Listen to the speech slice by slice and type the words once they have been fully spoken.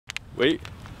Wait.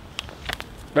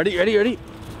 Ready?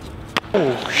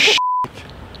 Oh, shit.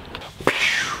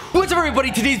 What's up,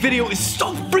 everybody? Today's video is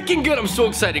so freaking good. I'm so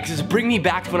excited because it's bringing me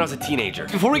back to when I was a teenager.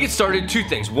 Before we get started, two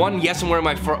things. One, yes, I'm wearing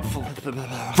my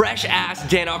fresh ass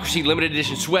Danocracy limited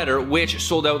edition sweater, which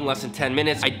sold out in less than 10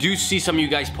 minutes. I do see some of you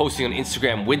guys posting on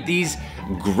Instagram with these.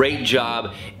 Great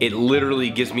job. It literally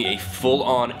gives me a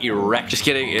full-on erection. Just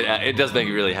kidding, it does make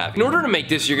me really happy. In order to make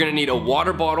this, you're gonna need a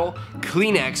water bottle,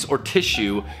 Kleenex or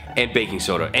tissue, and baking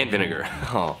soda and vinegar.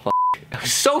 Oh, fuck. I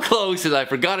was so close and I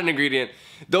forgot an ingredient.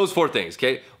 Those four things,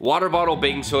 okay? Water bottle,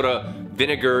 baking soda,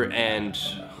 vinegar, and...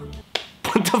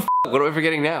 What the f***? What am I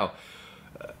forgetting now?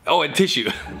 Oh, and tissue.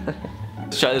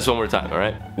 Let's try this one more time, all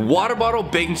right? Water bottle,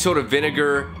 baking soda,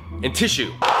 vinegar, and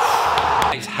tissue.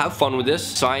 Guys, have fun with this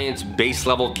science base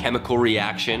level chemical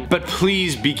reaction, but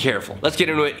please be careful. Let's get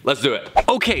into it. Let's do it.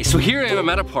 Okay, so here I am, I'm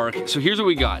at a park. So here's what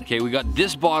we got, okay? We got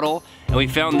this bottle, and we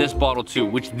found this bottle too,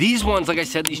 which these ones, like I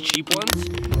said, these cheap ones,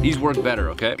 these work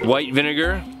better, okay? White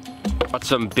vinegar, got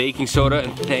some baking soda,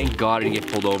 and thank God I didn't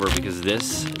get pulled over because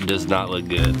this does not look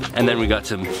good. And then we got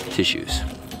some tissues.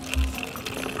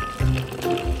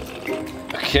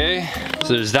 Okay, so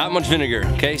there's that much vinegar,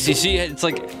 okay? So you see, it's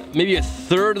like maybe a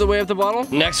third of the way up the bottle.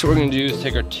 Next, what we're gonna do is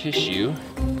take our tissue.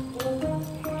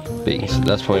 Baking soda,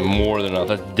 that's probably more than enough.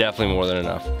 That's definitely more than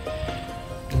enough.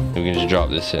 And we can just drop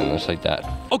this in, just like that.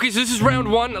 Okay, so this is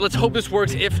round one. Let's hope this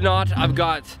works. If not, I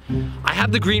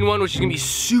have the green one, which is gonna be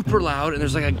super loud, and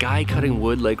there's like a guy cutting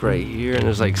wood like right here, and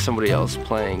there's like somebody else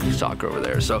playing soccer over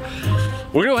there. So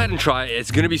we're gonna go ahead and try it. It's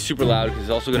gonna be super loud because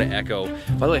it's also gonna echo.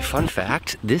 By the way, fun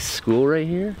fact, this school right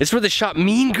here, it's where they shot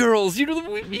Mean Girls. You know the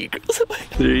movie Mean Girls?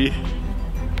 3,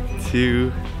 2,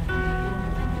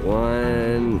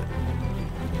 1.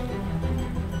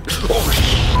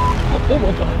 Oh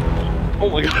my God. Oh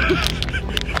my God.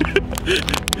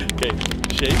 Okay,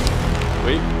 shake.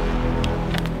 Wait.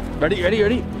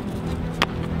 Ready?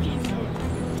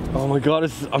 Oh my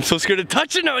God, I'm so scared to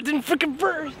touch it now. It didn't freaking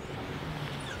burst.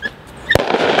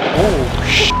 Oh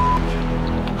shit.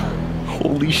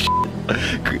 Holy shit.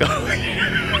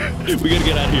 We gotta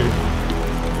get out of here.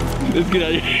 Let's get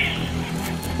out of here.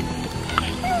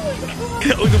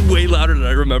 That was way louder than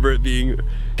I remember it being.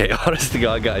 Okay, honest to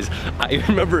God, guys, I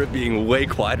remember it being way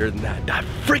quieter than that. That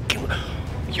freaking,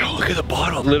 yo, look at the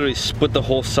bottle. Literally split the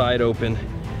whole side open.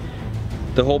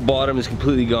 The whole bottom is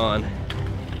completely gone.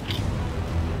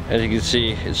 As you can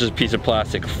see, it's just a piece of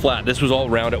plastic, flat. This was all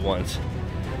round at once.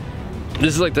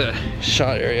 This is like the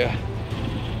shot area.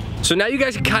 So now you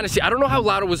guys can kind of see, I don't know how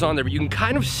loud it was on there, but you can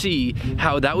kind of see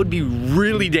how that would be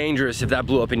really dangerous if that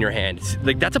blew up in your hand. It's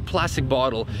like, that's a plastic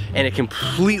bottle and it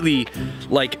completely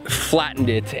like flattened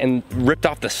it and ripped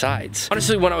off the sides.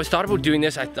 Honestly, when I was thought about doing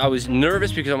this, I was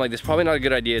nervous because I'm like, this is probably not a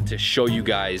good idea to show you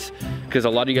guys because a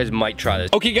lot of you guys might try this.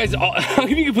 Okay guys, I'm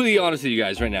gonna be completely honest with you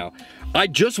guys right now. I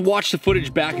just watched the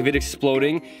footage back of it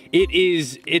exploding.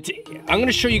 I'm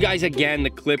gonna show you guys again the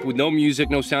clip with no music,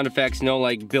 no sound effects, no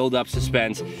like build up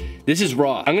suspense. This is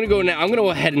raw. I'm gonna go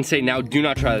ahead and say now, do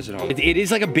not try this at home. It is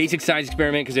like a basic science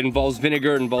experiment because it involves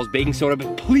vinegar, it involves baking soda,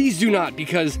 but please do not,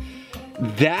 because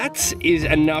that is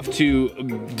enough to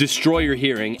destroy your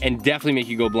hearing and definitely make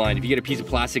you go blind. If you get a piece of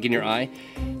plastic in your eye,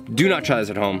 do not try this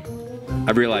at home.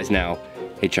 I've realized now.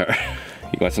 Hey Char,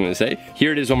 you want something to say?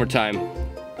 Here it is one more time.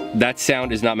 That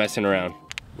sound is not messing around.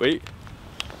 Wait.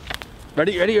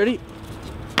 Ready?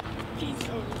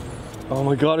 Oh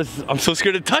my God, I'm so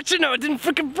scared to touch it now. It didn't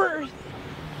freaking burst.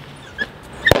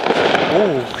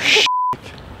 Oh shit.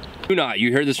 Do not,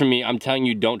 you heard this from me. I'm telling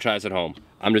you, don't try this at home.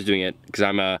 I'm just doing it because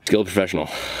I'm a skilled professional.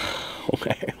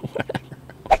 Okay,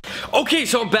 whatever. Okay,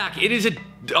 so I'm back.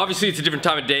 Obviously it's a different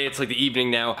time of day. It's like the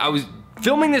evening now. I was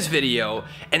filming this video,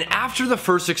 and after the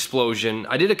first explosion,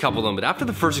 I did a couple of them, but after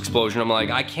the first explosion, I'm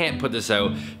like, I can't put this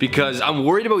out because I'm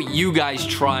worried about you guys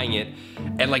trying it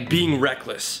and like being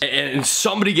reckless and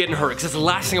somebody getting hurt, because that's the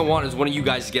last thing I want is one of you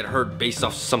guys to get hurt based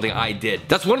off something I did.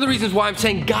 That's one of the reasons why I'm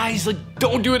saying, guys, like,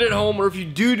 don't do it at home, or if you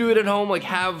do it at home, like,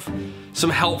 have some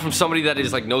help from somebody that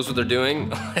is like knows what they're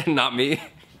doing, and not me.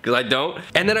 Because I don't.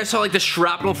 And then I saw like the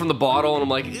shrapnel from the bottle and I'm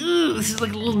like, ew, this is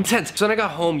like a little intense. So then I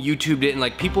got home, YouTubed it, and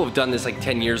like people have done this like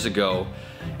 10 years ago.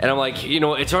 And I'm like, you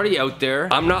know, it's already out there.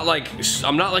 I'm not like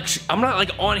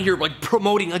on here like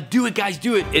promoting, like, do it guys,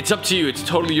 do it. It's up to you, it's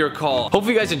totally your call.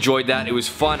 Hopefully you guys enjoyed that. It was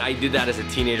fun. I did that as a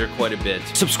teenager quite a bit.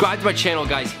 Subscribe to my channel,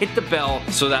 guys. Hit the bell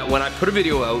so that when I put a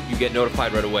video out, you get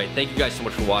notified right away. Thank you guys so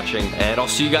much for watching, and I'll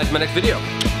see you guys in my next video.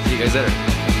 See you guys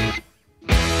later.